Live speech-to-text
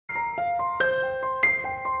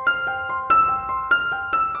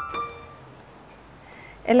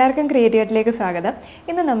എല്ലാവർക്കും ക്രിയേറ്റീവിറ്റിയിലേക്ക് സ്വാഗതം.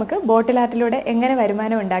 ഇന്ന് നമുക്ക് ബോട്ടിൽ ആർട്ടിലൂടെ എങ്ങനെ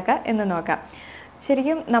വരുമാനം ഉണ്ടാക്കാം എന്ന് നോക്കാം.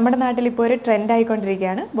 ശരിക്കും നമ്മുടെ നാട്ടിൽ ഇപ്പോൾ ഒരു ട്രെൻഡ്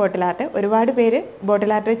ആയിക്കൊണ്ടിരിക്കുകയാണ് ബോട്ടിൽ ആർട്ട്. ഒരുപാട് പേര്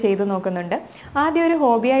ബോട്ടിൽ ആർട്ട് ചെയ്തു നോക്കുന്നുണ്ട്. ആദ്യം ഒരു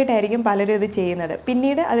ഹോബി ആയിട്ടായിരിക്കും പലരും ഇത് ചെയ്യുന്നത്.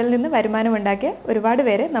 പിന്നീട് അതിൽ നിന്ന് വരുമാനം ഉണ്ടാക്കിയ ഒരുപാട്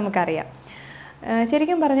പേര് നമുക്കറിയാം.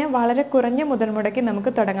 ശരിക്കും പറഞ്ഞാൽ വളരെ കുറഞ്ഞ മുതൽ മുടക്കി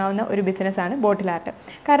നമുക്ക് തുടങ്ങാവുന്ന ഒരു ബിസിനസ്സാണ് ബോട്ടിൽ ആർട്ട്.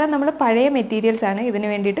 കാരണം നമ്മൾ പഴയ മെറ്റീരിയൽസാണ് ഇതിന്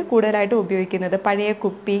വേണ്ടിയിട്ട് കൂടുതലായിട്ട് ഉപയോഗിക്കുന്നത്. പഴയ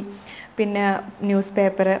കുപ്പി, പിന്നെ ന്യൂസ്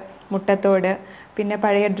പേപ്പർ, മുട്ടത്തോട്, പിന്നെ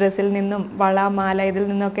പഴയ ഡ്രസ്സിൽ നിന്നും വള, മാല, ഇതിൽ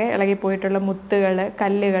നിന്നൊക്കെ ഇളകിപ്പോയിട്ടുള്ള മുത്തുകൾ,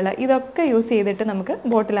 കല്ലുകൾ, ഇതൊക്കെ യൂസ് ചെയ്തിട്ട് നമുക്ക്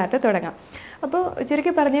ബോട്ടിൽ ആർട്ട് തുടങ്ങാം. അപ്പോൾ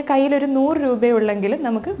ചുരുക്കി പറഞ്ഞാൽ കയ്യിലൊരു 100 രൂപയുള്ളെങ്കിൽ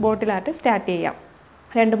നമുക്ക് ബോട്ടിൽ ആർട്ട് സ്റ്റാർട്ട് ചെയ്യാം.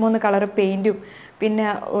 2-3 കളർ പെയിൻറ്റും പിന്നെ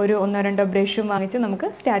ഒരു 1-2 ബ്രഷും വാങ്ങിച്ച് നമുക്ക്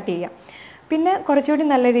സ്റ്റാർട്ട് ചെയ്യാം. പിന്നെ കുറച്ചുകൂടി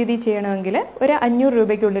നല്ല രീതിയിൽ ചെയ്യണമെങ്കിൽ ഒരു 500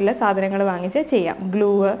 രൂപയ്ക്കുള്ളിലെ സാധനങ്ങൾ വാങ്ങിച്ച് ചെയ്യാം.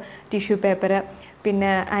 ഗ്ലൂ, ടിഷ്യൂ പേപ്പർ,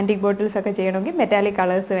 പിന്നെ ആൻറ്റിക് ബോട്ടിൽസ് ഒക്കെ ചെയ്യണമെങ്കിൽ മെറ്റാലിക്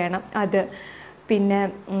കളേഴ്സ് വേണം, അത് പിന്നെ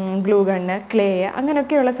ഗ്ലൂ ഗണ്ണ്, ക്ലേ,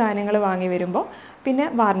 അങ്ങനെയൊക്കെയുള്ള സാധനങ്ങൾ വാങ്ങി വരുമ്പോൾ പിന്നെ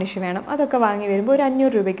വാർണിഷ് വേണം. അതൊക്കെ വാങ്ങി വരുമ്പോൾ ഒരു 500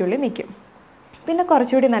 രൂപയ്ക്കുള്ളിൽ നിൽക്കും. പിന്നെ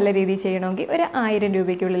കുറച്ചുകൂടി നല്ല രീതിയിൽ ചെയ്യണമെങ്കിൽ ഒരു 1000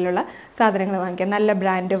 രൂപയ്ക്കുള്ളിലുള്ള സാധനങ്ങൾ വാങ്ങിക്കാം. നല്ല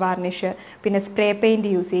ബ്രാൻഡ് വാർണിഷ്, പിന്നെ സ്പ്രേ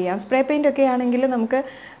പെയിൻറ്റ് യൂസ് ചെയ്യാം. സ്പ്രേ പെയിൻ്റ് ഒക്കെ ആണെങ്കിൽ നമുക്ക്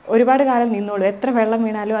ഒരുപാട് കാലം നിന്നോളൂ. എത്ര വെള്ളം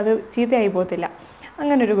വീണാലും അത് ചീത്തയായി പോകത്തില്ല.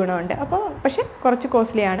 അങ്ങനൊരു ഗുണമുണ്ട്. അപ്പോൾ പക്ഷേ കുറച്ച്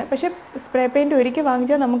കോസ്റ്റ്ലിയാണ്. പക്ഷേ സ്പ്രേ പെയിൻറ്റ് ഒരിക്കൽ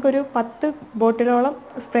വാങ്ങിച്ചാൽ നമുക്കൊരു 10 ബോട്ടിലോളം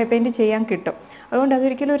സ്പ്രേ പെയിൻറ്റ് ചെയ്യാൻ കിട്ടും. അതുകൊണ്ട്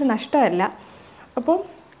അതൊരിക്കലും ഒരു നഷ്ടമല്ല. അപ്പോൾ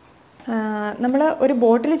നമ്മൾ ഒരു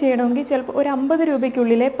ബോട്ടിൽ ചെയ്യണമെങ്കിൽ ചിലപ്പോൾ ഒരു 50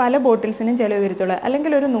 രൂപയ്ക്കുള്ളിലെ പല ബോട്ടിൽസിനും ചിലവ് വരത്തുള്ളൂ,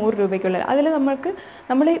 അല്ലെങ്കിൽ ഒരു 100 രൂപയ്ക്കുള്ളിൽ. അതിൽ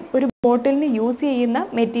നമ്മൾ ഒരു ബോട്ടിലിന് യൂസ് ചെയ്യുന്ന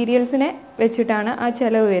മെറ്റീരിയൽസിനെ വെച്ചിട്ടാണ് ആ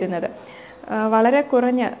ചിലവ് വരുന്നത്. വളരെ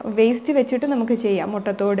കുറഞ്ഞ വേസ്റ്റ് വെച്ചിട്ട് നമുക്ക് ചെയ്യാം.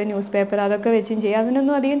 മുട്ടത്തോട്, ന്യൂസ് പേപ്പർ, അതൊക്കെ വെച്ചും ചെയ്യാം.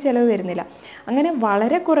 അതിനൊന്നും അധികം ചിലവ് വരുന്നില്ല. അങ്ങനെ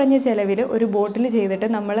വളരെ കുറഞ്ഞ ചിലവിൽ ഒരു ബോട്ടിൽ ചെയ്തിട്ട്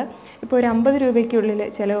നമ്മൾ ഇപ്പോൾ ഒരു 50 രൂപയ്ക്കുള്ളിൽ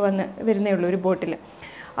ചിലവ് വരുന്നേ ഉള്ളൂ ഒരു ബോട്ടിൽ.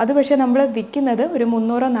 അത് പക്ഷേ നമ്മൾ വിൽക്കുന്നത് ഒരു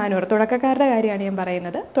 300-400, തുടക്കക്കാരുടെ കാര്യമാണ് ഞാൻ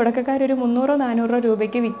പറയുന്നത്. തുടക്കക്കാരൊരു 300-400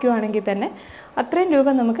 രൂപയ്ക്ക് വിൽക്കുകയാണെങ്കിൽ തന്നെ അത്രയും രൂപ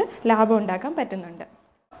നമുക്ക് ലാഭം ഉണ്ടാക്കാൻ പറ്റുന്നുണ്ട്.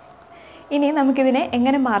 ഇനി നമുക്കിതിനെ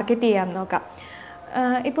എങ്ങനെ മാർക്കറ്റ് ചെയ്യാമെന്ന് നോക്കാം.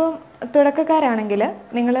 ഇപ്പോൾ തുടക്കക്കാരാണെങ്കിൽ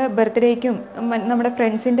നിങ്ങൾ ബർത്ത്ഡേക്കും നമ്മുടെ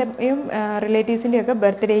ഫ്രണ്ട്സിൻ്റെയും റിലേറ്റീവ്സിൻ്റെയും ഒക്കെ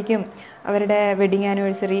ബർത്ത്ഡേക്കും അവരുടെ വെഡിങ്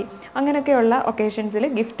ആനിവേഴ്സറി അങ്ങനെയൊക്കെയുള്ള ഒക്കേഷൻസിൽ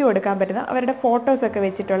ഗിഫ്റ്റ് കൊടുക്കാൻ പറ്റുന്ന അവരുടെ ഫോട്ടോസൊക്കെ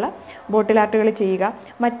വെച്ചിട്ടുള്ള ബോട്ടിൽ ആർട്ടുകൾ ചെയ്യുക.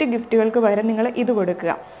 മറ്റ് ഗിഫ്റ്റുകൾക്ക് പകരം നിങ്ങൾ ഇത്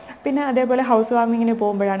കൊടുക്കുക. പിന്നെ അതേപോലെ ഹൗസ് വാമിങ്ങിന്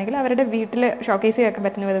പോകുമ്പോഴാണെങ്കിൽ അവരുടെ വീട്ടിൽ ഷോക്കേസ് ചെയ്യാൻ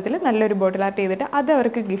പറ്റുന്ന വിധത്തിൽ നല്ലൊരു ബോട്ടിൽ ആർട്ട് ചെയ്തിട്ട് അത്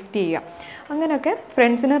അവർക്ക് ഗിഫ്റ്റ് ചെയ്യുക. അങ്ങനെയൊക്കെ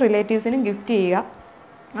ഫ്രണ്ട്സിനും റിലേറ്റീവ്സിനും ഗിഫ്റ്റ് ചെയ്യുക.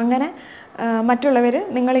 അങ്ങനെ മറ്റുള്ളവർ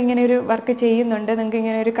നിങ്ങളിങ്ങനെ ഒരു വർക്ക് ചെയ്യുന്നുണ്ട്, നിങ്ങൾക്ക്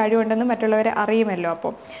ഇങ്ങനെ ഒരു കഴിവുണ്ടെന്ന് മറ്റുള്ളവരെ അറിയുമല്ലോ.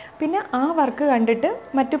 അപ്പോൾ പിന്നെ ആ വർക്ക് കണ്ടിട്ട്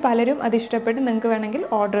മറ്റു പലരും അത് ഇഷ്ടപ്പെട്ട് നിങ്ങൾക്ക് വേണമെങ്കിൽ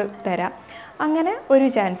ഓർഡർ തരാം. അങ്ങനെ ഒരു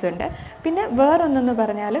ചാൻസ് ഉണ്ട്. പിന്നെ വേറൊന്നെന്ന്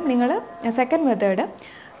പറഞ്ഞാൽ നിങ്ങൾ സെക്കൻഡ് മെത്തേഡ്,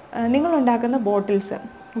 നിങ്ങളുണ്ടാക്കുന്ന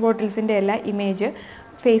ബോട്ടിൽസിൻ്റെ എല്ലാ ഇമേജ്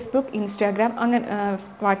ഫേസ്ബുക്ക്, ഇൻസ്റ്റാഗ്രാം, അങ്ങനെ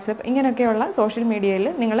വാട്സപ്പ്, ഇങ്ങനെയൊക്കെയുള്ള സോഷ്യൽ മീഡിയയിൽ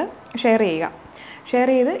നിങ്ങൾ ഷെയർ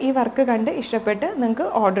ചെയ്ത് ഈ വർക്ക് കണ്ട് ഇഷ്ടപ്പെട്ട് നിങ്ങൾക്ക്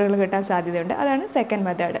ഓർഡറുകൾ കിട്ടാൻ സാധ്യതയുണ്ട്. അതാണ് സെക്കൻഡ്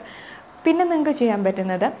മെത്തേഡ്. പിന്നെ നിങ്ങൾക്ക് ചെയ്യാൻ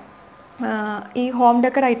പറ്റുന്നത്, ഈ ഹോം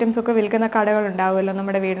ഡെക്കർ ഐറ്റംസ് ഒക്കെ വിൽക്കുന്ന കടകളുണ്ടാവുമല്ലോ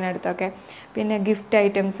നമ്മുടെ വീടിനടുത്തൊക്കെ, പിന്നെ ഗിഫ്റ്റ്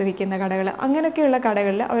ഐറ്റംസ് വിൽക്കുന്ന കടകൾ, അങ്ങനെയൊക്കെയുള്ള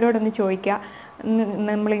കടകളിൽ അവരോടൊന്ന് ചോദിക്കുക,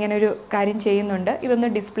 നമ്മളിങ്ങനെ ഒരു കാര്യം ചെയ്യുന്നുണ്ട്, ഇതൊന്ന്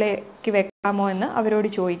ഡിസ്പ്ലേക്ക് വെക്കാമോ എന്ന് അവരോട്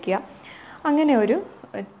ചോദിക്കുക. അങ്ങനെ ഒരു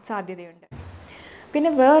സാധ്യതയുണ്ട്.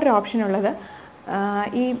 പിന്നെ വേറൊരു ഓപ്ഷൻ ഉള്ളത്,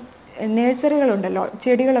 ഈ നഴ്സറികളുണ്ടല്ലോ,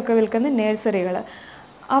 ചെടികളൊക്കെ വിൽക്കുന്ന നഴ്സറികൾ,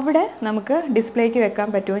 അവിടെ നമുക്ക് ഡിസ്പ്ലേക്ക് വെക്കാൻ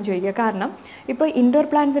പറ്റുമോ എന്ന് ചോദിക്കുക. കാരണം ഇപ്പോൾ ഇൻഡോർ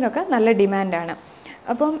പ്ലാന്റ്സിനൊക്കെ നല്ല ഡിമാൻഡാണ്.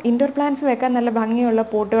 അപ്പം ഇൻഡോർ പ്ലാന്റ്സ് വെക്കാൻ നല്ല ഭംഗിയുള്ള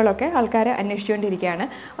പോട്ടുകളൊക്കെ ആൾക്കാർ അന്വേഷിച്ചുകൊണ്ടിരിക്കുകയാണ്.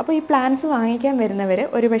 അപ്പോൾ ഈ പ്ലാന്റ്സ് വാങ്ങിക്കാൻ വരുന്നവർ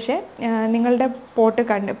ഒരുപക്ഷെ നിങ്ങളുടെ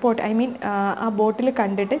ആ ബോട്ടിൽ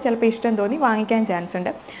കണ്ടിട്ട് ചിലപ്പോൾ ഇഷ്ടം തോന്നി വാങ്ങിക്കാൻ ചാൻസ്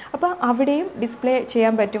ഉണ്ട്. അപ്പോൾ അവിടെയും ഡിസ്പ്ലേ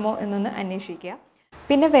ചെയ്യാൻ പറ്റുമോ എന്നൊന്ന് അന്വേഷിക്കുക.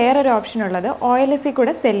 പിന്നെ വേറൊരു ഓപ്ഷൻ ഉള്ളത് OLX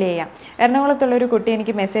കൂടെ സെല്ല് ചെയ്യാം. എറണാകുളത്തുള്ളൊരു കുട്ടി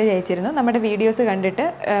എനിക്ക് മെസ്സേജ് അയച്ചിരുന്നു. നമ്മുടെ വീഡിയോസ് കണ്ടിട്ട്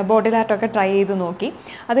ബോട്ടിൽ ആർട്ടൊക്കെ ട്രൈ ചെയ്ത് നോക്കി.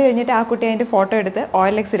 അത് കഴിഞ്ഞിട്ട് ആ കുട്ടി അതിൻ്റെ ഫോട്ടോ എടുത്ത്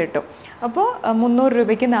OLX-ലിട്ടു. അപ്പോൾ 300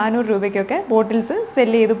 രൂപയ്ക്ക് 400 രൂപയ്ക്കൊക്കെ ബോട്ടിൽസ്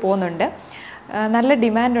സെല്ല് ചെയ്ത് പോകുന്നുണ്ട്. നല്ല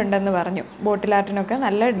ഡിമാൻഡ് ഉണ്ടെന്ന് പറഞ്ഞു. ബോട്ടിൽ ആർട്ടിനൊക്കെ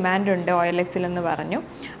നല്ല ഡിമാൻഡ് ഉണ്ട് OLX-ലെന്ന് പറഞ്ഞു.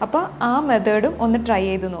 അപ്പോൾ ആ മെത്തേഡും ഒന്ന് ട്രൈ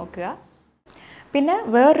ചെയ്ത് നോക്കുക. പിന്നെ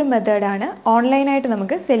വേറൊരു മെത്തേഡാണ് ഓൺലൈനായിട്ട്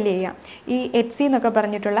നമുക്ക് സെല്ല് ചെയ്യാം. ഈ Etsy എന്നൊക്കെ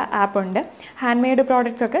പറഞ്ഞിട്ടുള്ള ആപ്പുണ്ട്. ഹാൻഡ് മെയ്ഡ്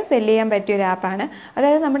പ്രോഡക്റ്റ്സ് ഒക്കെ സെല്ല് ചെയ്യാൻ പറ്റിയൊരു ആപ്പാണ്.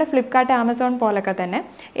 അതായത് നമ്മുടെ ഫ്ലിപ്കാർട്ട്, ആമസോൺ പോലൊക്കെ തന്നെ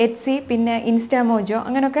Etsy, പിന്നെ ഇൻസ്റ്റാമോജോ,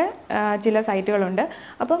 അങ്ങനെയൊക്കെ ചില സൈറ്റുകളുണ്ട്.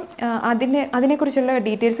 അപ്പം അതിനെക്കുറിച്ചുള്ള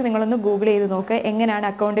ഡീറ്റെയിൽസ് നിങ്ങളൊന്ന് ഗൂഗിൾ ചെയ്ത് നോക്കുക. എങ്ങനെയാണ്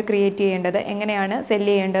അക്കൗണ്ട് ക്രിയേറ്റ് ചെയ്യേണ്ടത്, എങ്ങനെയാണ്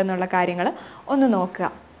സെല്ല് ചെയ്യേണ്ടതെന്നുള്ള കാര്യങ്ങൾ ഒന്ന്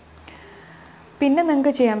നോക്കുക. പിന്നെ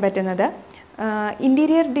നിങ്ങൾക്ക് ചെയ്യാൻ പറ്റുന്നത്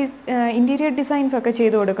ഇൻറ്റീരിയർ ഡിസൈൻസ് ഒക്കെ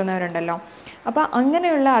ചെയ്ത് കൊടുക്കുന്നവരുണ്ടല്ലോ. അപ്പോൾ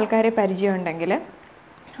അങ്ങനെയുള്ള ആൾക്കാരെ പരിചയമുണ്ടെങ്കിൽ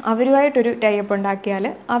അവരുമായിട്ടൊരു ടൈപ്പ് ഉണ്ടാക്കിയാൽ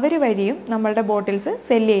അവർ വഴിയും നമ്മളുടെ ബോട്ടിൽസ്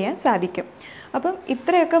സെല്ല് ചെയ്യാൻ സാധിക്കും. അപ്പം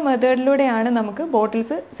ഇത്രയൊക്കെ മെത്തേഡിലൂടെയാണ് നമുക്ക്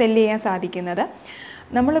ബോട്ടിൽസ് സെല്ല് ചെയ്യാൻ സാധിക്കുന്നത്.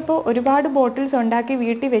 നമ്മളിപ്പോൾ ഒരുപാട് ബോട്ടിൽസ് ഉണ്ടാക്കി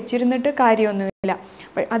വീട്ടിൽ വെച്ചിരുന്നിട്ട് കാര്യമൊന്നുമില്ല.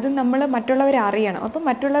 അത് നമ്മൾ മറ്റുള്ളവരെ അറിയണം. അപ്പം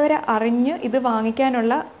മറ്റുള്ളവരെ അറിഞ്ഞ് ഇത്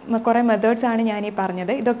വാങ്ങിക്കാനുള്ള കുറേ മെത്തേഡ്സാണ് ഞാനീ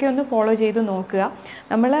പറഞ്ഞത്. ഇതൊക്കെ ഒന്ന് ഫോളോ ചെയ്ത് നോക്കുക.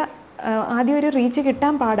 നമ്മൾ ആദ്യം ഒരു റീച്ച്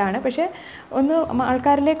കിട്ടാൻ പാടാണ്, പക്ഷേ ഒന്ന്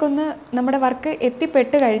ആൾക്കാരിലേക്കൊന്ന് നമ്മുടെ വർക്ക്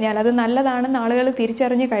എത്തിപ്പെട്ട് കഴിഞ്ഞാൽ, അത് നല്ലതാണെന്ന് ആളുകൾ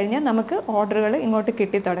തിരിച്ചറിഞ്ഞ് കഴിഞ്ഞാൽ നമുക്ക് ഓർഡറുകൾ ഇങ്ങോട്ട്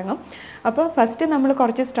കിട്ടിത്തുടങ്ങും. അപ്പോൾ ഫസ്റ്റ് നമ്മൾ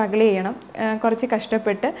കുറച്ച് സ്ട്രഗിൾ ചെയ്യണം, കുറച്ച്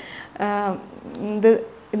കഷ്ടപ്പെട്ട്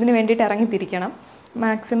ഇതിന് വേണ്ടിയിട്ട് ഇറങ്ങിത്തിരിക്കണം.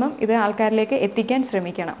 മാക്സിമം ഇത് ആൾക്കാരിലേക്ക് എത്തിക്കാൻ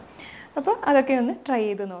ശ്രമിക്കണം. അപ്പോൾ അതൊക്കെ ഒന്ന് ട്രൈ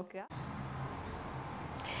ചെയ്ത് നോക്കുക.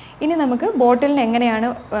 ഇനി നമുക്ക് ബോട്ടിലിന് എങ്ങനെയാണ്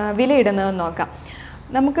വിലയിടുന്നതെന്ന് നോക്കാം.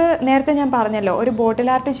 നമുക്ക് നേരത്തെ ഞാൻ പറഞ്ഞല്ലോ, ഒരു ബോട്ടിൽ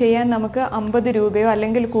ആർട്ട് ചെയ്യാൻ നമുക്ക് 50 രൂപയോ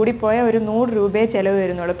അല്ലെങ്കിൽ കൂടിപ്പോയാൽ ഒരു 100 രൂപയോ ചിലവ്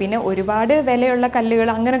വരുന്നുള്ളൂ. പിന്നെ ഒരുപാട് വിലയുള്ള കല്ലുകൾ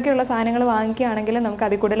അങ്ങനെയൊക്കെയുള്ള സാധനങ്ങൾ വാങ്ങിക്കുകയാണെങ്കിൽ നമുക്ക്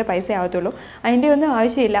അതിൽ കൂടുതൽ പൈസ ആവത്തുള്ളൂ. അതിൻ്റെ ഒന്നും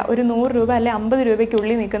ആവശ്യമില്ല. ഒരു 100 രൂപ അല്ലെങ്കിൽ 50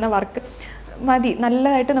 രൂപയ്ക്കുള്ളിൽ നിൽക്കുന്ന വർക്ക് മതി,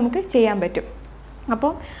 നല്ലതായിട്ട് നമുക്ക് ചെയ്യാൻ പറ്റും.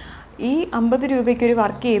 അപ്പം ഈ 50 രൂപയ്ക്ക് ഒരു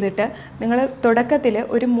വർക്ക് ചെയ്തിട്ട് നിങ്ങൾ തുടക്കത്തിൽ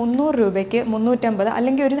ഒരു 300 രൂപയ്ക്ക്, 350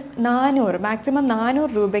 അല്ലെങ്കിൽ ഒരു 400, മാക്സിമം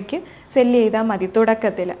 400 രൂപയ്ക്ക് സെല്ല് ചെയ്താൽ മതി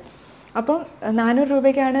തുടക്കത്തിൽ. അപ്പം 400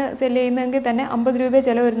 രൂപയ്ക്കാണ് സെല്ല് ചെയ്യുന്നതെങ്കിൽ തന്നെ 50 രൂപ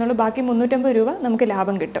ചിലവ് വരുന്നുള്ളൂ, ബാക്കി 350 രൂപ നമുക്ക്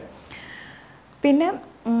ലാഭം കിട്ടും. പിന്നെ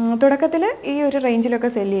തുടക്കത്തിൽ ഈ ഒരു റേഞ്ചിലൊക്കെ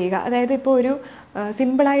സെല്ല് ചെയ്യുക. അതായത് ഇപ്പോൾ ഒരു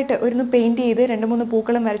സിമ്പിളായിട്ട് ഒരു പെയിൻറ്റ് ചെയ്ത് 2-3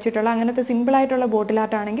 പൂക്കളും വരച്ചിട്ടുള്ള അങ്ങനത്തെ സിമ്പിളായിട്ടുള്ള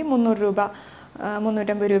ബോട്ടിലായിട്ടാണെങ്കിൽ 300 രൂപ,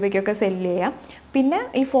 350 രൂപയ്ക്കൊക്കെ സെല്ല് ചെയ്യാം. പിന്നെ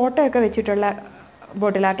ഈ ഫോട്ടോ ഒക്കെ വെച്ചിട്ടുള്ള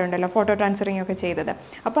ബോട്ടിലായിട്ടുണ്ടല്ലോ, ഫോട്ടോ ട്രാൻസ്ഫറിങ് ഒക്കെ ചെയ്തത്,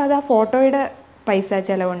 അപ്പോൾ അത് ആ ഫോട്ടോയുടെ പൈസ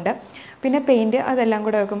ചിലവുണ്ട്. പിന്നെ പെയിൻറ്റ് അതെല്ലാം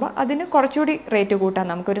കൂടെ വെക്കുമ്പോൾ അതിന് കുറച്ചുകൂടി റേറ്റ് കൂട്ടാം,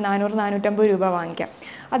 നമുക്കൊരു 400-450 രൂപ വാങ്ങിക്കാം.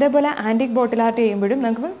 അതേപോലെ ആൻറ്റിക് ബോട്ടിൽ ആർട്ട് ചെയ്യുമ്പോഴും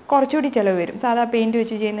നമുക്ക് കുറച്ചുകൂടി ചിലവ് വരും. സാധാ പെയിൻറ്റ്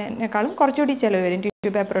വെച്ച് ചെയ്യുന്നതിനേക്കാളും കുറച്ചുകൂടി ചിലവ് വരും.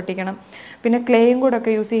 Tissue paper ഒട്ടിക്കണം. പിന്നെ ക്ലേയും കൂടെ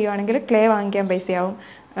ഒക്കെ യൂസ് ചെയ്യുകയാണെങ്കിൽ ക്ലേ വാങ്ങിക്കാൻ പൈസയാവും.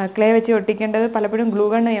 ക്ലേ വെച്ച് ഒട്ടിക്കേണ്ടത് പലപ്പോഴും ഗ്ലൂ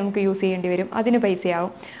ഗണ്ണ് നമുക്ക് യൂസ് ചെയ്യേണ്ടി വരും, അതിന്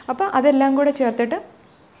പൈസയാവും. അപ്പോൾ അതെല്ലാം കൂടെ ചേർത്തിട്ട്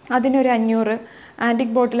അതിനൊരു 500,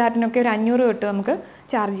 ആൻറ്റിക് ബോട്ടിൽ ആർട്ടിനൊക്കെ ഒരു 500 തൊട്ട് നമുക്ക്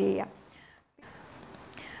ചാർജ് ചെയ്യാം.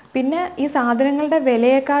 പിന്നെ ഈ സാധനങ്ങളുടെ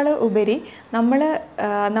വിലയേക്കാൾ ഉപരി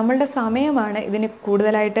നമ്മളുടെ സമയമാണ് ഇതിന്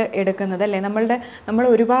കൂടുതലായിട്ട് എടുക്കുന്നത്, അല്ലേ? നമ്മൾ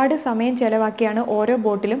ഒരുപാട് സമയം ചിലവാക്കിയാണ് ഓരോ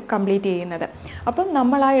ബോട്ടിലും കംപ്ലീറ്റ് ചെയ്യുന്നത്. അപ്പം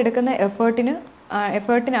നമ്മൾ ആ എടുക്കുന്ന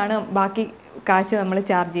എഫേർട്ടിനാണ് ബാക്കി കാശ് നമ്മൾ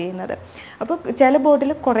ചാർജ് ചെയ്യുന്നത്. അപ്പോൾ ചില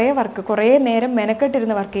ബോട്ടിൽ കുറേ നേരം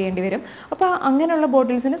മെനക്കെട്ടിരുന്ന് വർക്ക് ചെയ്യേണ്ടി വരും. അപ്പോൾ അങ്ങനെയുള്ള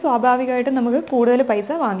ബോട്ടിൽസിന് സ്വാഭാവികമായിട്ടും നമുക്ക് കൂടുതൽ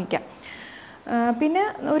പൈസ വാങ്ങിക്കാം. പിന്നെ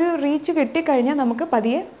ഒരു റീച്ച് കിട്ടിക്കഴിഞ്ഞാൽ നമുക്ക്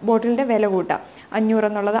പതിയെ ബോട്ടിലിൻ്റെ വില കൂട്ടാം. 500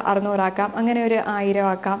 എന്നുള്ളത് 600 ആക്കാം, അങ്ങനെ ഒരു 1000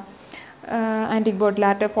 ആക്കാം. ആൻറ്റിക് ബോട്ടിൽ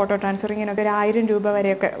ആർട്ട്, ഫോട്ടോ ട്രാൻസ്ഫറിങ്ങിനൊക്കെ ഒരു 1000 രൂപ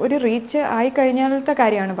വരെയൊക്കെ ഒരു റീച്ച് ആയിക്കഴിഞ്ഞാലത്തെ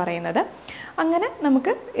കാര്യമാണ് പറയുന്നത്. അങ്ങനെ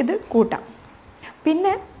നമുക്ക് ഇത് കൂട്ടാം.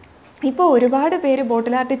 പിന്നെ ഇപ്പോൾ ഒരുപാട് പേര്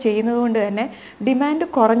ബോട്ടിൽ ആർട്ട് ചെയ്യുന്നത് കൊണ്ട് തന്നെ ഡിമാൻഡ്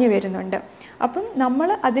കുറഞ്ഞു വരുന്നുണ്ട്. അപ്പം നമ്മൾ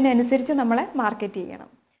അതിനനുസരിച്ച് നമ്മളെ മാർക്കറ്റ് ചെയ്യണം.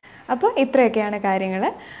 അപ്പോൾ ഇത്രയൊക്കെയാണ് കാര്യങ്ങൾ.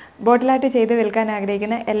 ബോട്ടിൽ ആർട്ട് ചെയ്ത് വിൽക്കാൻ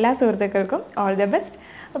ആഗ്രഹിക്കുന്ന എല്ലാ സുഹൃത്തുക്കൾക്കും ഓൾ ദ ബെസ്റ്റ്.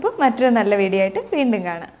 അപ്പോൾ മറ്റൊരു നല്ല വീഡിയോ ആയിട്ട് വീണ്ടും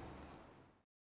കാണാം.